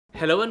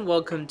Hello and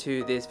welcome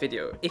to this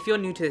video. If you're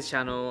new to this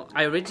channel,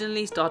 I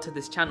originally started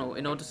this channel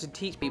in order to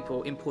teach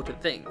people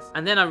important things.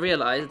 And then I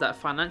realized that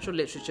financial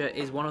literature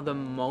is one of the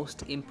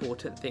most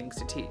important things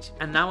to teach.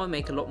 And now I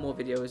make a lot more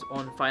videos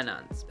on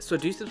finance. So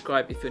do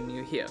subscribe if you're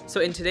new here.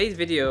 So in today's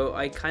video,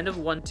 I kind of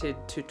wanted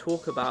to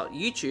talk about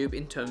YouTube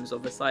in terms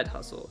of a side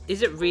hustle.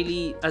 Is it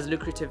really as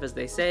lucrative as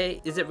they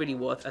say? Is it really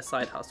worth a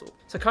side hustle?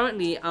 So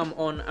currently I'm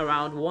on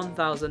around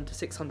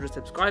 1,600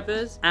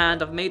 subscribers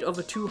and I've made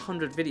over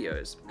 200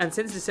 videos. And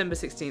since December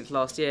 16th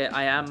last year,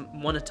 I am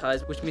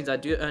monetized, which means I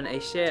do earn a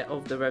share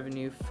of the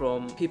revenue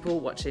from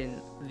people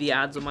watching the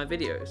ads on my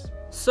videos.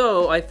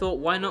 So I thought,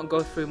 why not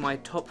go through my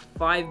top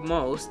 5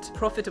 most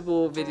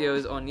profitable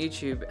videos on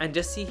YouTube and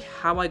just see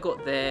how I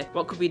got there,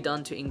 what could be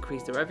done to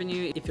increase the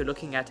revenue if you're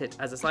looking at it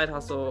as a side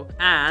hustle,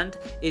 and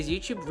is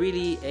YouTube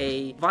really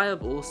a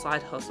viable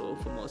side hustle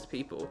for most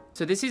people?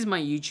 So this is my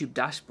YouTube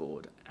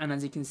dashboard, and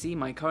as you can see,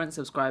 my current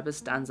subscribers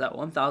stands at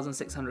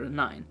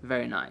 1,609.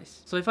 Very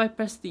nice. So if I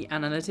press the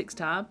analytics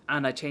tab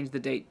and I change the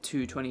date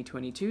to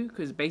 2022,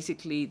 because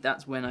basically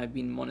that's when I've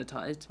been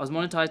monetized. I was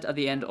monetized at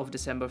the end of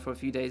December for a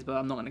few days, but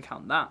I'm not going to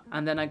count that.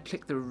 And then I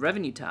click the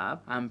revenue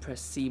tab and press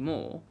see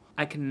more.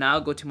 I can now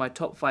go to my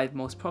top 5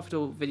 most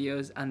profitable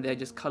videos, and they're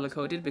just color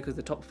coded because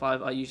the top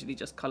 5 are usually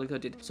just color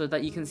coded, so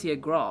that you can see a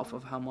graph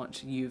of how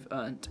much you've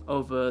earned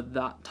over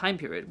that time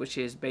period, which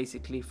is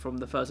basically from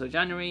the 1st of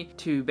January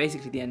to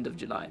basically the end of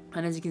July.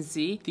 And as you can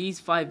see, these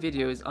 5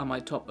 videos are my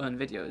top earned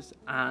videos.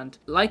 And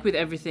like with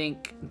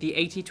everything, the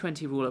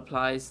 80-20 rule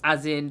applies,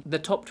 as in the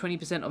top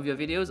 20% of your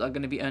videos are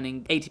going to be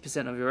earning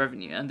 80% of your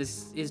revenue. And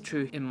this is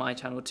true in my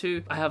channel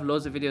too. I have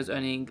loads of videos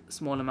earning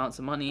small amounts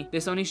of money.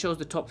 This only shows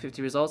the top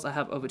 50 results. I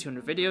have over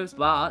 200 videos,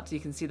 but you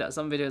can see that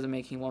some videos are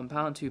making £1,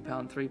 £2,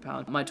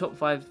 £3. My top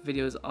 5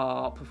 videos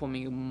are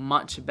performing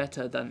much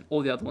better than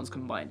all the other ones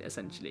combined,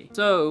 essentially.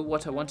 So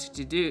what I wanted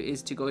to do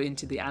is to go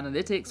into the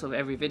analytics of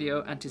every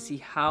video and to see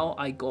how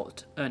I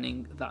got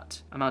earning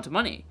that amount of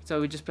money. So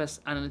we just press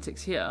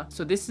analytics here.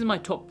 So this is my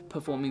top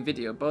performing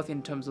video, both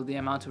in terms of the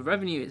amount of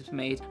revenue it's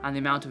made and the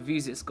amount of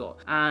views it's got.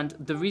 And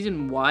the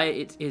reason why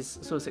it is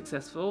so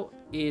successful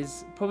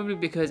is probably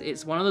because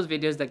it's one of those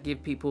videos that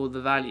give people the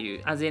value,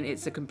 as in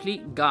it's a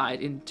complete guide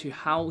into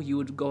how you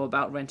would go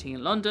about renting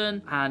in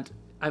London. And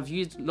I've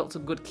used lots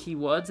of good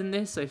keywords in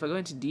this, so if I go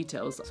into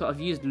details, so I've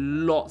used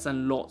lots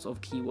and lots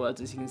of keywords.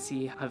 As you can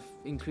see, I've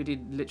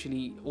included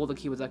literally all the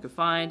keywords I could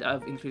find.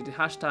 I've included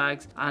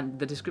hashtags, and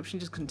the description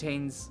just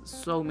contains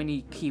so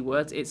many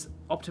keywords. It's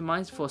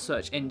optimized for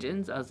search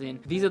engines, as in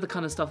these are the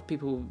kind of stuff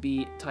people will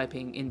be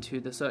typing into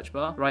the search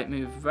bar.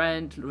 Rightmove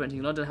rent, renting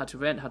in London, how to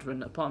rent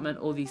an apartment,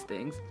 all these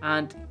things.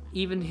 And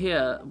even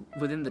here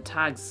within the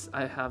tags,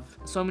 I have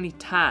so many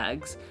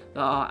tags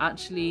that are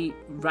actually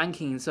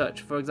ranking in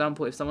search. For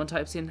example, if someone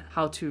types in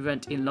how to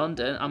rent in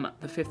London, I'm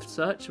at the 5th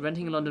search.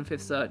 Renting in London,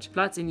 5th search.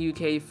 Flats in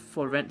UK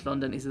for rent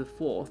London is the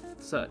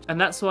 4th search. And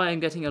that's why I'm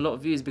getting a lot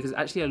of views, because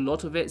actually a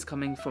lot of it is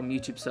coming from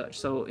YouTube search.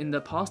 So in the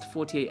past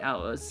 48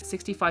 hours,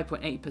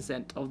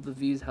 65.8% of the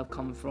views have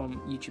come from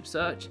YouTube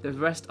search. The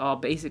rest are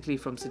basically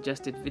from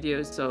suggested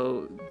videos.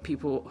 So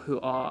people who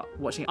are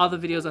watching other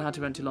videos on how to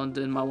rent in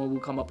London, my one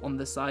will come up on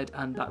the side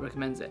and that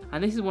recommends it.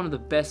 And this is one of the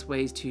best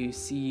ways to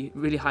see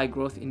really high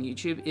growth in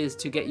YouTube, is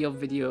to get your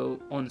video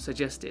on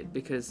suggested,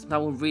 because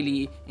that will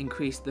really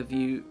increase the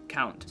view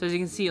count. So as you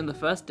can see, on the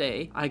first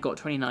day I got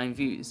 29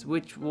 views,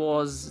 which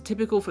was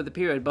typical for the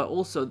period, but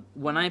also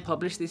when I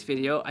published this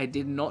video I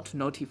did not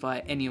notify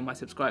any of my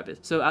subscribers.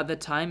 So at the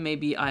time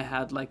maybe I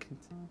had like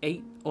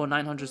 800 or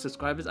 900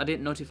 subscribers. I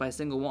didn't notify a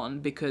single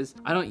one because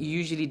I don't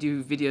usually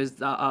do videos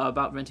that are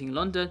about renting in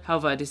London.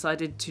 However, I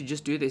decided to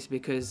just do this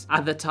because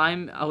at the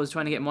time I was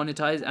trying to get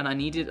monetized and I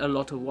needed a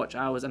lot of watch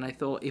hours, and I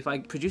thought if I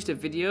produced a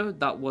video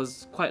that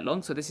was quite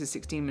long, so this is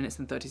 16 minutes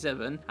and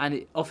 37, and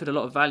it offered a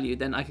lot of value,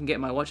 then I can get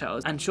my watch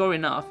hours. And sure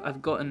enough,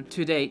 I've gotten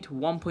to date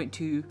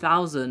 1.2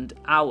 thousand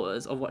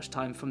hours of watch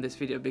time from this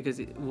video because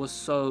it was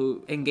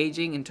so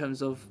engaging in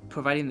terms of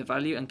providing the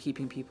value and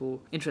keeping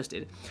people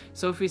interested.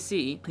 So if we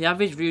see, the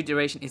average view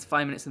duration is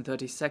 5 minutes and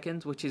 30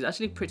 seconds, which is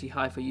actually pretty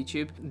high for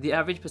YouTube. The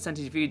average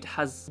percentage viewed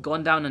has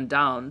gone down and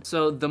down,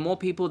 so the more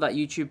people that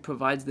YouTube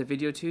provides the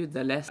video to,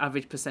 the less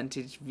average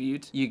percentage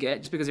viewed you get,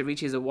 just because it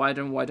reaches a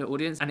wider and wider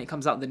audience and it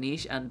comes out the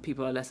niche and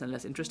people are less and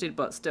less interested.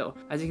 But still,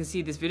 as you can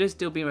see, this video is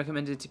still being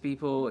recommended to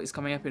people. It's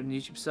coming up in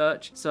YouTube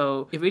search,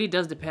 so it really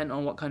does depend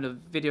on what kind of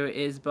video it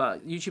is,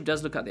 but YouTube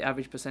does look at the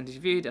average percentage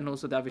viewed and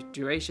also the average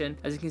duration.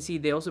 As you can see,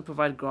 they also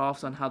provide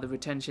graphs on how the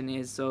retention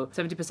is. So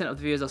 70% of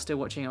the viewers are still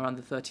watching around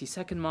the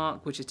 30-second mark,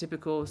 which is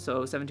typical.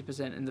 So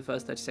 70% in the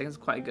first 30 seconds is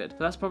quite good. So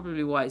that's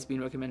probably why it's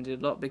been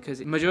recommended a lot, because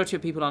the majority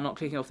of people are not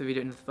clicking off the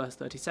video in the first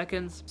 30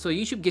 seconds. So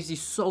YouTube gives you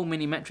so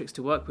many metrics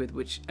to work with,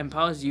 which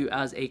empowers you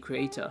as a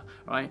creator,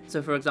 right?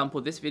 So for example,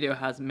 this video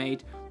has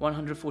made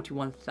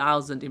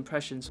 141,000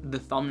 impressions. The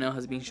thumbnail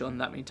has been shown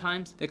that many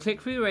times. The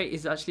click-through rate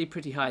is actually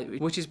pretty high,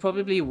 which is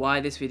probably why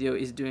this video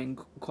is doing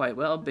quite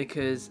well,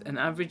 because an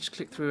average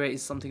click-through rate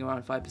is something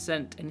around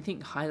 5%.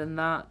 Anything higher than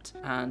that,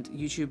 and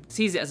YouTube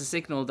sees it as a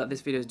signal that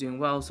this video is doing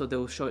well, so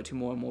they'll show it to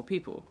more and more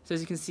people. So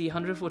as you can see,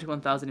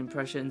 141,000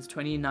 impressions,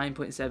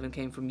 29.7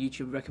 came from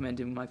YouTube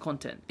recommending my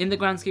content. In the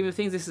grand scheme of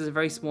things, this is a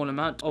very small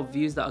amount of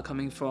views that are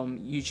coming from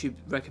YouTube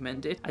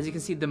recommended. As you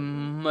can see, the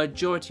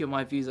majority of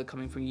my views are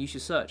coming from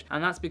YouTube search,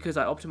 and that's because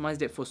I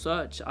optimized it for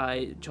search.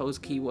 I chose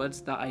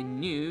keywords that I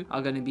knew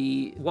are going to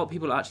be what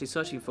people are actually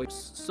searching for.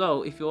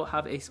 So if you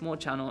have a small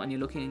channel and you're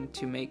looking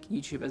to make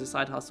YouTube as a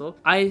side hustle,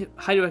 I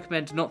highly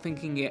recommend not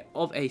thinking it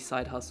of a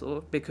side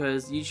hustle,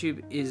 because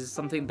YouTube is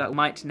something that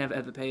might never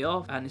ever pay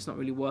off, and it's not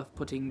really worth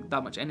putting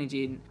that much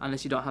energy in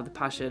unless you don't have the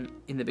passion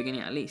in the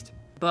beginning at least.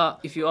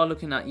 But if you are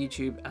looking at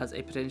YouTube as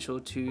a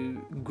potential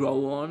to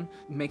grow on,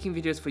 making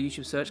videos for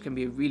YouTube search can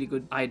be a really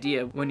good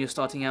idea when you're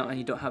starting out and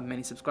you don't have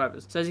many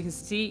subscribers. So as you can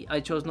see, I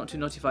chose not to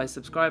notify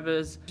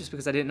subscribers just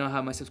because I didn't know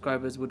how my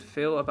subscribers would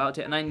feel about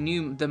it, and I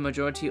knew the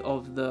majority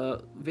of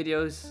the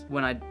videos,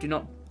 when I do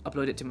not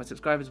upload it to my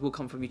subscribers, will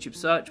come from YouTube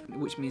search,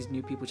 which means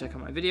new people check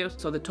out my videos.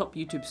 So the top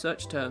YouTube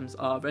search terms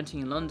are renting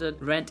in London,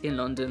 rent in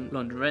London,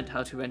 London rent,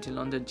 how to rent in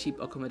London, cheap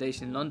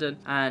accommodation in London,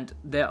 and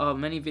there are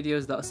many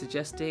videos that are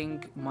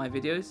suggesting my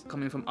videos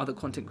coming from other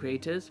content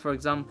creators. For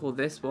example,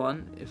 this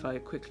one, if I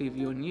quickly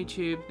view on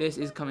YouTube, this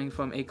is coming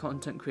from a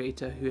content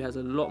creator who has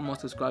a lot more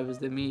subscribers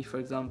than me. For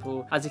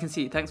example, as you can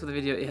see, thanks for the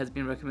video, it has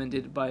been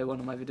recommended by one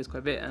of my videos quite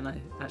a bit, and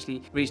I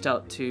actually reached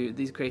out to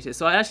these creators.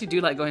 So I actually do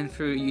like going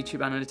through YouTube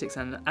analytics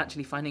and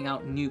actually finding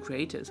out new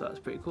creators, so that's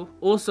pretty cool.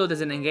 Also,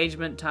 there's an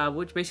engagement tab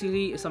which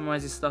basically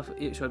summarizes stuff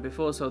it showed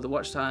before, so the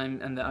watch time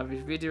and the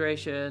average view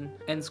duration,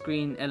 end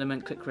screen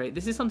element click rate.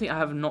 This is something I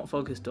have not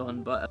focused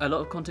on, but a lot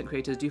of content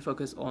creators do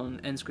focus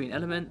on end screen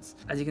elements.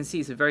 As you can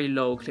see, it's a very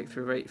low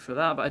click-through rate for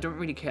that, but I don't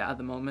really care at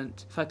the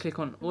moment. If I click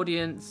on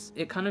audience,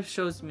 it kind of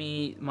shows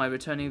me my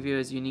returning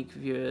viewers, unique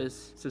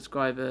viewers,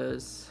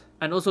 subscribers,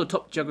 and also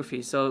top geography.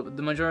 So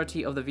the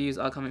majority of the views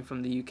are coming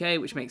from the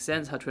UK, which makes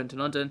sense, how to rent in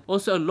London.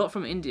 Also a lot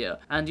from India,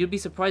 and you'll be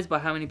surprised by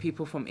how many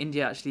people from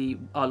India actually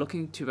are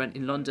looking to rent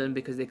in London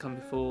because they come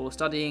for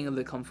studying or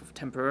they come for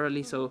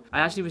temporarily. So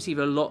I actually receive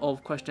a lot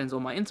of questions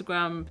on my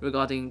Instagram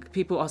regarding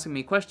people asking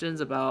me questions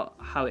about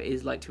how it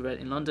is like to rent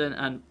in London,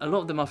 and a lot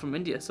of them are from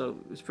India, so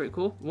it's pretty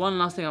cool. One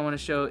last thing I want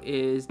to show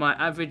is my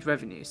average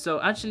revenue.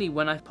 So actually,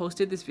 when I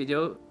posted this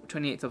video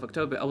 28th of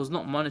October, I was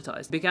not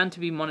monetized. It began to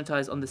be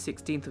monetized on the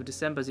 16th of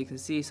December, as you can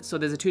see. So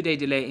there's a 2-day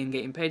delay in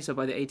getting paid. So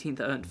by the 18th,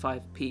 I earned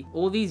 5p.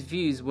 All these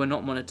views were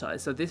not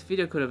monetized, so this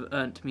video could have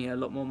earned me a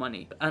lot more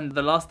money. And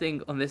the last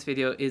thing on this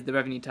video is the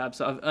revenue tab.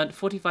 So I've earned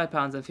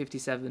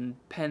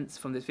 £45.57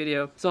 from this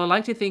video. So I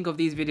like to think of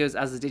these videos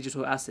as a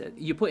digital asset.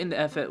 You put in the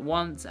effort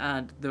once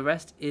and the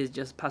rest is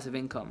just passive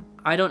income.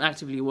 I don't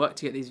actively work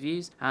to get these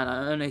views, and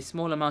I earn a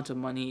small amount of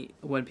money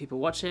when people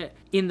watch it.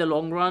 In the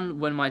long run,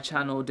 when my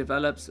channel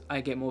develops,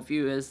 I get more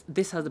viewers.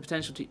 This has the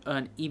potential to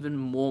earn even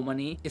more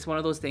money. It's one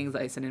of those things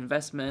that it's an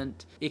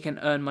investment. It can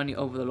earn money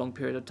over the long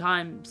period of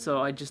time.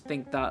 So I just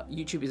think that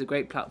YouTube is a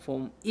great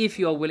platform if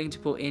you are willing to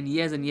put in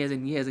years and years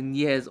and years and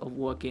years of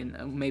work in,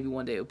 and maybe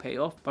one day it'll pay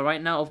off. But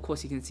right now, of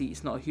course, you can see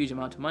it's not a huge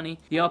amount of money.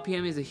 The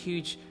RPM is a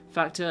huge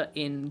factor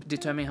in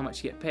determining how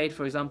much you get paid.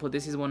 For example,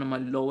 this is one of my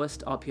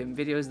lowest RPM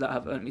videos that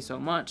have earned me so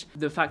much.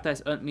 The fact that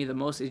it's earned me the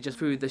most is just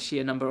through the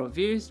sheer number of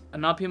views.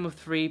 An RPM of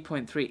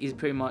 3.3 is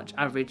pretty much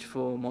average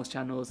for most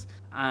channels,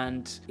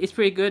 and it's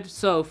pretty good.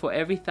 So for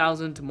every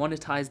 1,000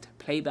 monetized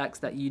playbacks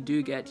that you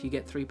do get, you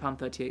get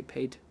 £3.38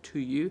 paid to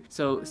you.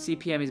 So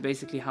CPM is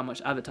basically how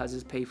much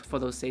advertisers pay for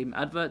those same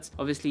adverts.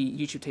 Obviously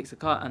YouTube takes a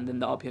cut, and then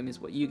the RPM is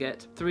what you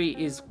get. 3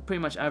 is pretty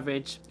much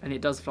average, and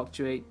it does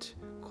fluctuate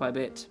quite a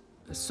bit.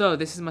 So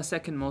this is my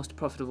second most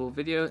profitable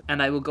video,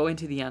 and I will go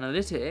into the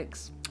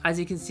analytics. As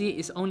you can see,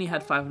 it's only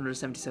had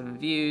 577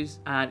 views,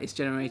 and it's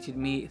generated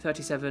me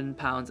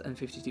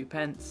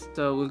 £37.52.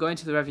 So we'll go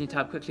into the revenue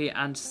tab quickly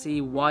and see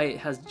why it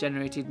has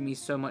generated me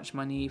so much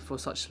money for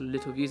such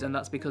little views, and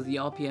that's because the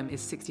RPM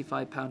is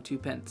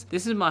 £65.02.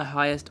 This is my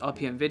highest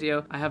RPM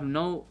video. I have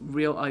no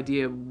real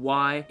idea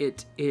why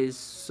it is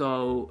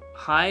so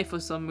high for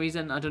some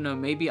reason. I don't know,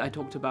 maybe I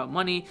talked about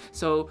money.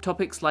 So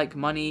topics like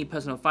money,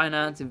 personal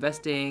finance,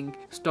 investing,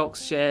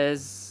 stocks,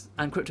 shares,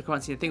 and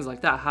cryptocurrency and things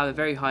like that have a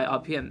very high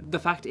RPM. The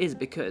fact is,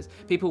 because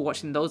people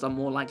watching those are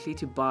more likely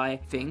to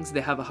buy things,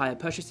 they have a higher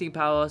purchasing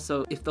power.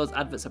 So if those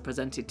adverts are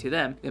presented to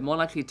them, they're more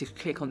likely to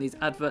click on these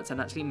adverts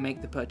and actually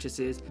make the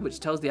purchases, which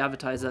tells the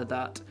advertiser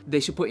that they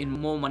should put in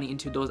more money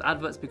into those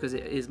adverts because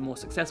it is more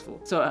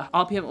successful. So a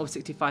RPM of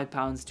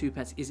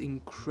 £65.02 is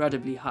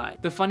incredibly high.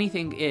 The funny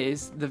thing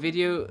is, the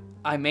video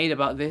I made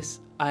about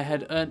this, I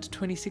had earned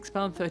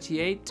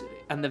 £26.38,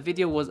 and the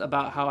video was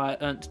about how I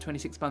earned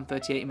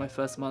 £26.38 in my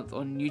first month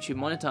on YouTube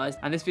monetized,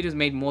 and this video's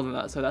made more than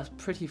that, so that's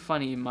pretty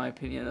funny in my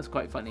opinion. That's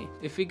quite funny.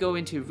 If we go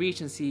into reach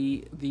and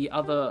see the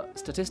other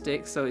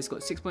statistics, so it's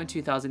got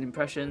 6.2 thousand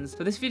impressions.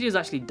 So this video's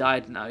actually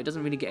died now. It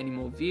doesn't really get any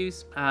more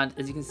views, and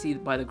as you can see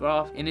by the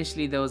graph,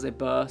 initially there was a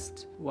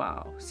burst.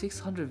 Wow,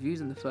 600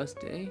 views in the first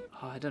day?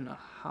 Oh, I don't know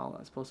how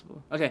that's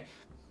possible. Okay,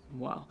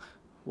 wow,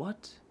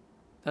 what?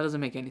 That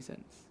doesn't make any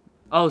sense.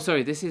 Oh,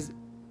 sorry, this is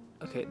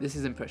Okay, this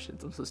is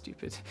impressions. I'm so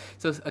stupid.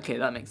 So, okay,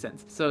 that makes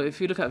sense. So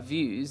if you look at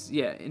views,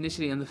 yeah,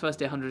 initially on the first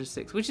day,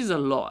 106, which is a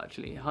lot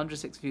actually.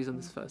 106 views on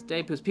this first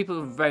day because people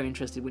are very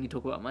interested when you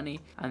talk about money.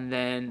 And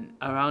then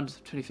around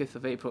 25th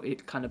of April,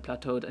 it kind of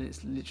plateaued and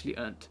it's literally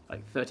earned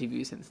like 30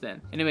 views since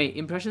then. Anyway,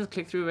 impressions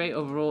click-through rate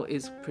overall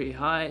is pretty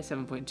high,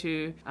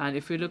 7.2. And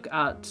if we look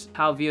at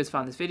how viewers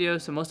found this video,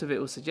 so most of it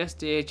was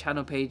suggested,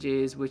 channel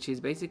pages, which is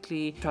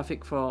basically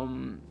traffic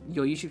from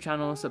your YouTube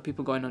channel. So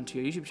people going onto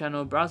your YouTube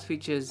channel. Browse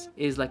features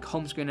is like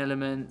home screen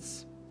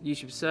elements,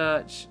 YouTube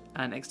search,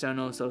 and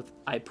external. So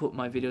I put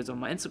my videos on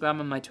my Instagram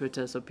and my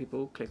Twitter so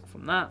people click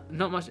from that.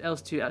 Not much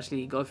else to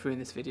actually go through in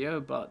this video,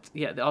 but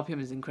yeah, the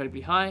RPM is incredibly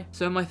high.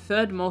 So my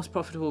third most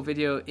profitable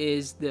video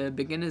is the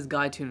beginner's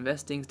guide to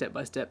investing,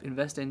 step-by-step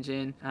invest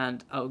engine,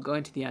 and I'll go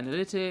into the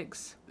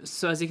analytics.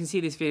 So as you can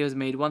see, this video has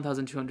made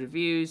 1,200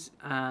 views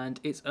and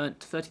it's earned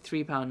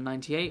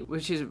 £33.98,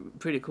 which is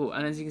pretty cool.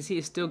 And as you can see,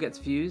 it still gets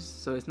views,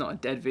 so it's not a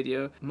dead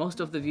video.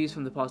 Most of the views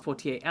from the past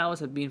 48 hours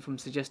have been from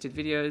suggested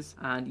videos,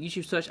 and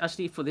YouTube search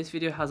actually for this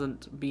video hasn't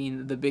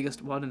been the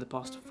biggest one in the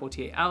past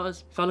 48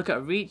 hours. If I look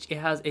at reach, it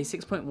has a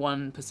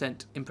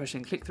 6.1%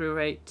 impression click-through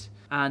rate,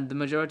 and the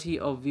majority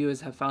of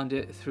viewers have found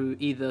it through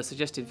either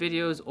suggested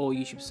videos or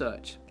YouTube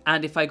search.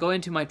 And if I go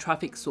into my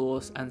traffic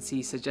source and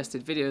see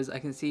suggested videos, I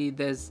can see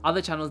there's other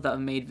channels that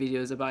have made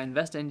videos about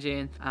Invest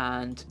Engine,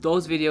 and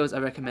those videos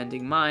are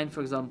recommending mine.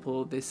 For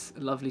example, this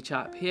lovely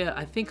chap here,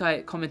 I think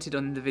I commented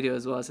on the video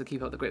as well, so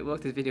keep up the great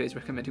work. This video is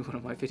recommending one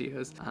of my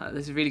videos.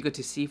 This is really good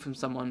to see from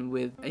someone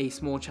with a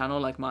small channel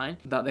like mine,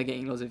 that they're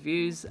getting loads of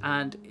views.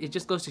 And it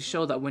just goes to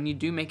show that when you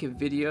do make a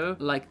video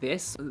like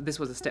this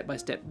was a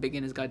step-by-step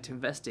beginner's guide to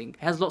investing. It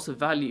has lots of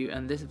value,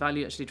 and this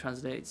value actually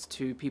translates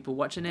to people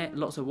watching it,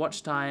 lots of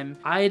watch time.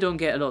 I don't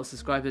get a lot of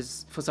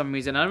subscribers for some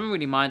reason. I don't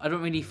really mind. I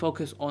don't really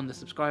focus on the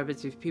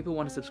subscribers. If people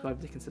want to subscribe,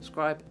 they can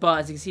subscribe. But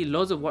as you can see,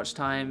 loads of watch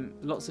time,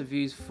 lots of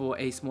views for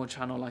a small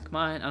channel like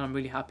mine, and I'm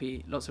really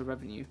happy, lots of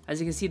revenue. As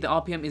you can see, the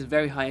RPM is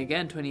very high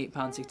again,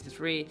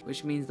 £28.63,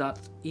 which means that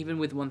even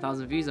with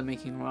 1,000 views, I'm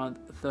making around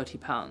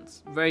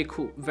 £30. Very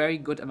cool, very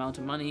good amount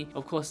of money.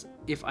 Of course,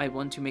 if I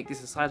want to make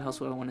this a side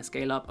hustle, I want to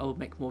scale up, I will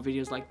make more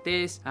videos like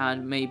this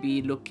and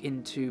maybe look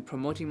into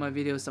promoting my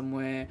videos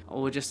somewhere,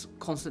 or just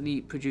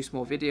constantly produce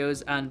more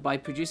videos. And by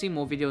producing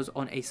more videos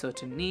on a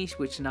certain niche,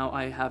 which now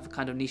I have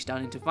kind of niched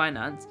down into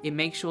finance, it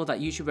makes sure that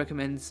YouTube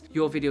recommends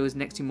your videos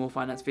next to more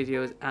finance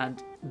videos,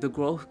 and the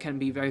growth can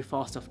be very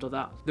fast after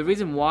that. The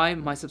reason why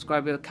my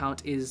subscriber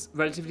count is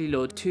relatively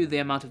low to the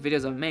amount of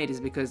videos I've made is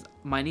because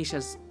my niche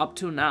has up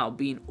till now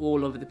been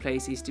all over the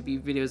place. It used to be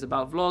videos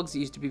about vlogs, it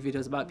used to be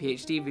videos about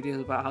PhD, videos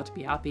about how to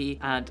be happy,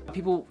 and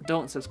people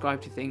don't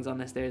subscribe to things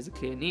unless there is a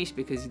clear niche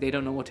because they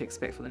don't know what to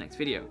expect for the next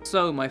video.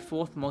 So my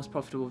fourth most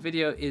profitable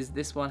video is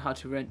this one, how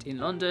to rent in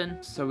London.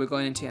 So we're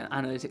going into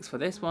analytics for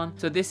this one.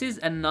 So this is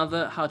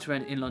another how to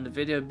rent in London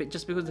video, but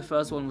just because the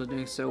first one was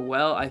doing so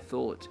well, I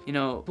thought, you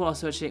know, people are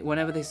searching,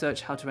 whenever they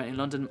search how to rent in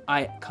London,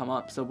 I come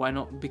up, so why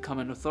not become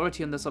an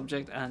authority on the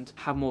subject and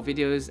have more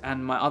videos,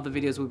 and my other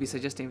videos will be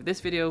suggesting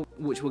this video,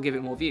 which will give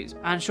it more views.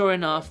 And sure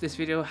enough, this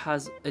video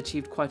has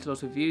achieved quite a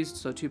lot of views,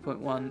 so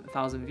 2.1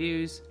 thousand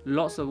views,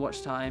 lots of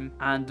watch time,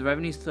 and the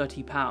revenue is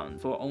 £30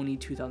 for only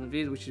 2,000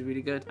 views, which is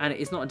really good. And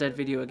it's not a dead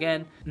video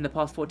again. In the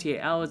past 48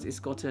 hours, it's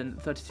gotten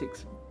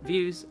 36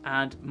 views,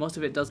 and most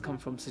of it does come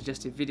from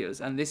suggested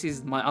videos, and this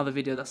is my other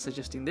video that's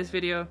suggesting this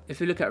video. If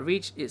we look at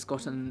reach, it's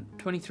gotten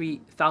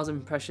 23,000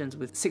 impressions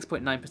with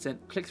 6.9%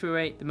 click-through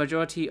rate. The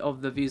majority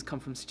of the views come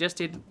from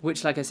suggested,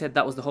 which, like I said,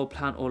 that was the whole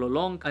plan all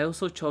along. I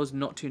also chose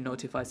not to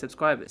notify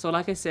subscribers. So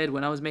like I said,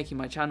 when I was making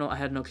my channel, I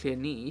had no clear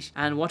niche,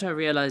 and what I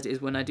realized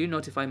is when I do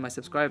notify my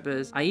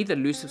subscribers, I either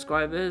lose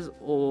subscribers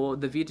or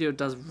the video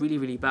does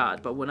really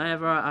bad. But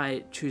whenever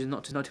I choose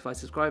not to notify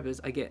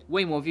subscribers, I get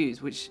way more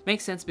views, which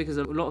makes sense because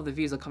a lot of the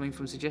views are coming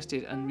from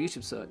suggested and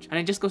YouTube search. And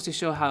it just goes to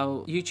show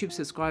how YouTube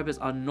subscribers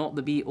are not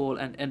the be all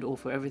and end all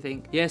for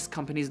everything. Yes,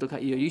 companies look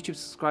at your YouTube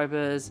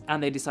subscribers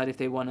and they decide if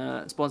they want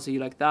to sponsor you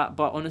like that,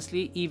 but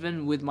honestly,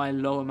 even with my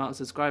low amount of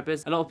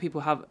subscribers, a lot of people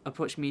have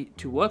approached me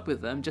to work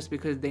with them just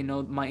because they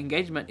know my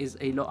engagement is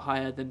a lot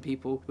higher than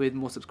people with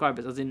more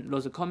subscribers, as in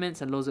loads of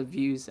comments and loads of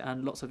views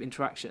and lots of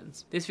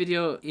interactions. This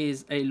video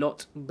is a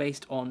lot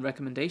based on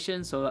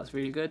recommendations, so that's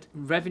really good.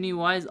 Revenue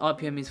wise,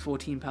 RPM is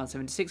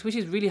 £14.76, which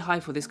is really high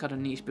for this kind of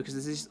niche because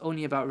this is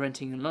only about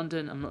renting in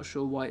London. I'm not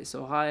sure why it's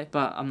so high,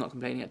 but I'm not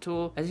complaining at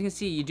all. As you can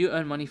see, you do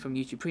earn money from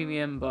YouTube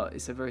Premium, but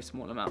it's a very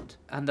small amount.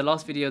 And the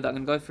last video that I'm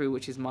going to go through,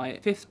 which is my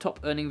fifth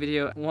top earning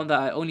video, one that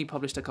I only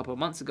published a couple of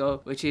months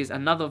ago, which is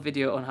another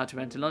video on how to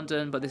rent in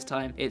London, but this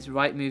time it's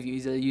Rightmove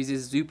user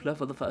uses Zoopla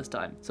for the first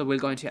time. So we'll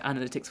go into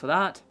analytics for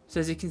that. So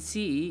as you can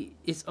see,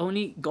 it's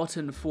only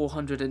gotten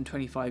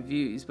 425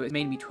 views, but it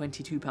made me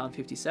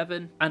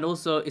 £22.57. And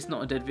also, it's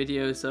not a dead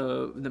video,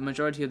 so the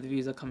majority of the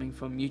views are coming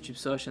from YouTube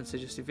search and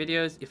suggested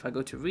videos. If I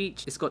go to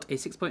reach, it's got a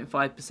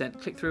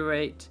 6.5% click-through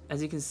rate.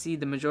 As you can see,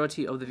 the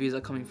majority of the views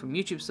are coming from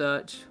YouTube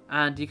search,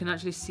 and you can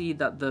actually see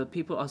that the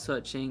people are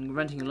searching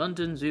renting in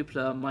London,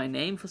 Zoopla, my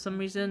name for some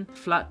reason,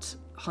 flat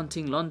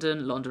Hunting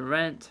London, London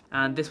Rent,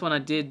 and this one I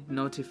did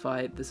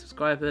notify the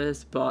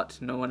subscribers, but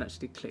no one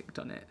actually clicked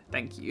on it.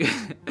 Thank you.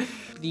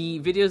 The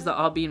videos that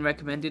are being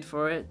recommended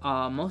for it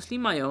are mostly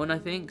my own, I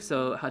think.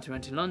 So How to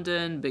Rent in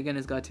London,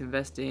 Beginner's Guide to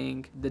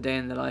Investing, The Day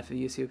in the Life of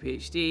UCO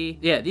PhD.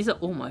 Yeah, these are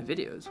all my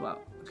videos. Wow.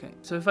 Okay,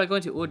 so if I go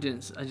into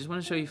audience, I just want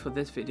to show you for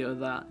this video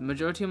that the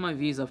majority of my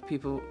views are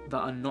people that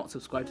are not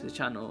subscribed to the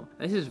channel.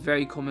 This is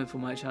very common for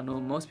my channel.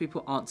 Most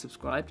people aren't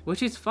subscribed,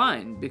 which is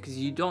fine because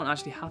you don't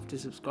actually have to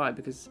subscribe,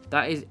 because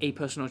that is a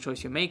personal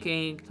choice you're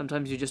making.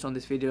 Sometimes you're just on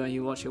this video and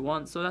you watch it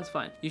once, so that's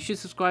fine. You should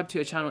subscribe to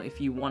a channel if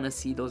you want to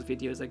see those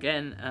videos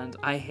again, and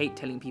I hate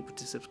telling people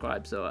to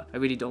subscribe, so I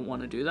really don't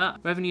want to do that.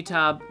 Revenue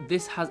tab,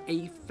 this has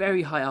a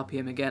very high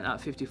RPM again at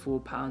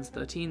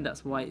 £54.13.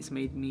 That's why it's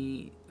made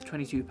me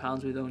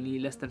 £22 with only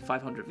less than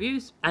 500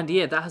 views. And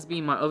yeah, that has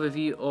been my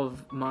overview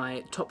of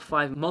my top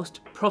 5 most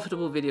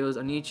profitable videos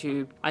on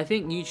YouTube. I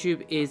think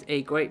YouTube is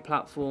a great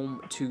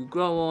platform to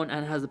grow on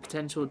and has the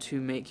potential to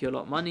make you a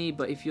lot of money,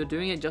 but if you're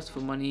doing it just for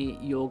money,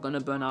 you're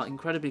gonna burn out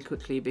incredibly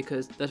quickly,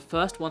 because the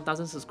first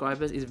 1,000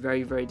 subscribers is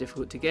very, very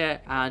difficult to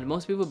get, and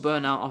most people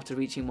burn out after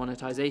reaching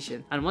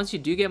monetization. And once you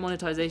do get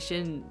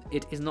monetization,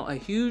 it is not a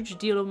huge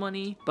deal of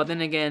money, but then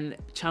again,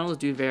 channels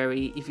do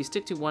vary. If you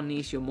stick to one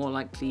niche, you're more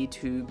likely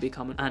to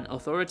become an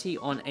authority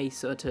on a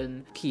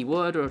certain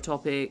keyword or a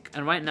topic.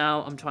 And right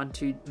now I'm trying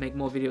to make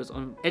more videos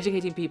on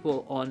educating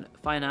people on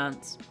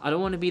finance. I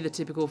don't want to be the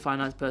typical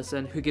finance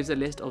person who gives a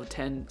list of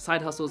 10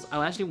 side hustles.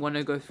 I actually want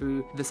to go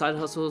through the side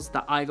hustles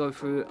that I go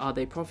through. Are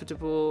they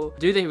profitable?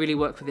 Do they really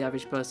work for the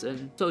average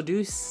person? So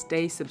do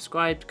stay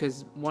subscribed,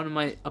 because one of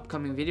my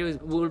upcoming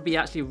videos will be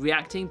actually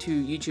reacting to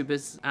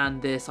YouTubers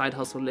and their side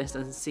hustle list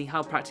and see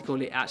how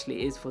practical it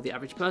actually is for the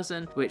average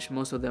person, which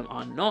most of them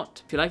are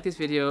not. If you like this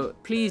video,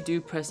 please do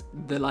press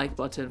the like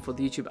button for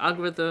the YouTube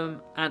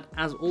algorithm, and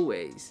as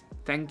always,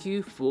 thank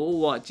you for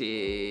watching.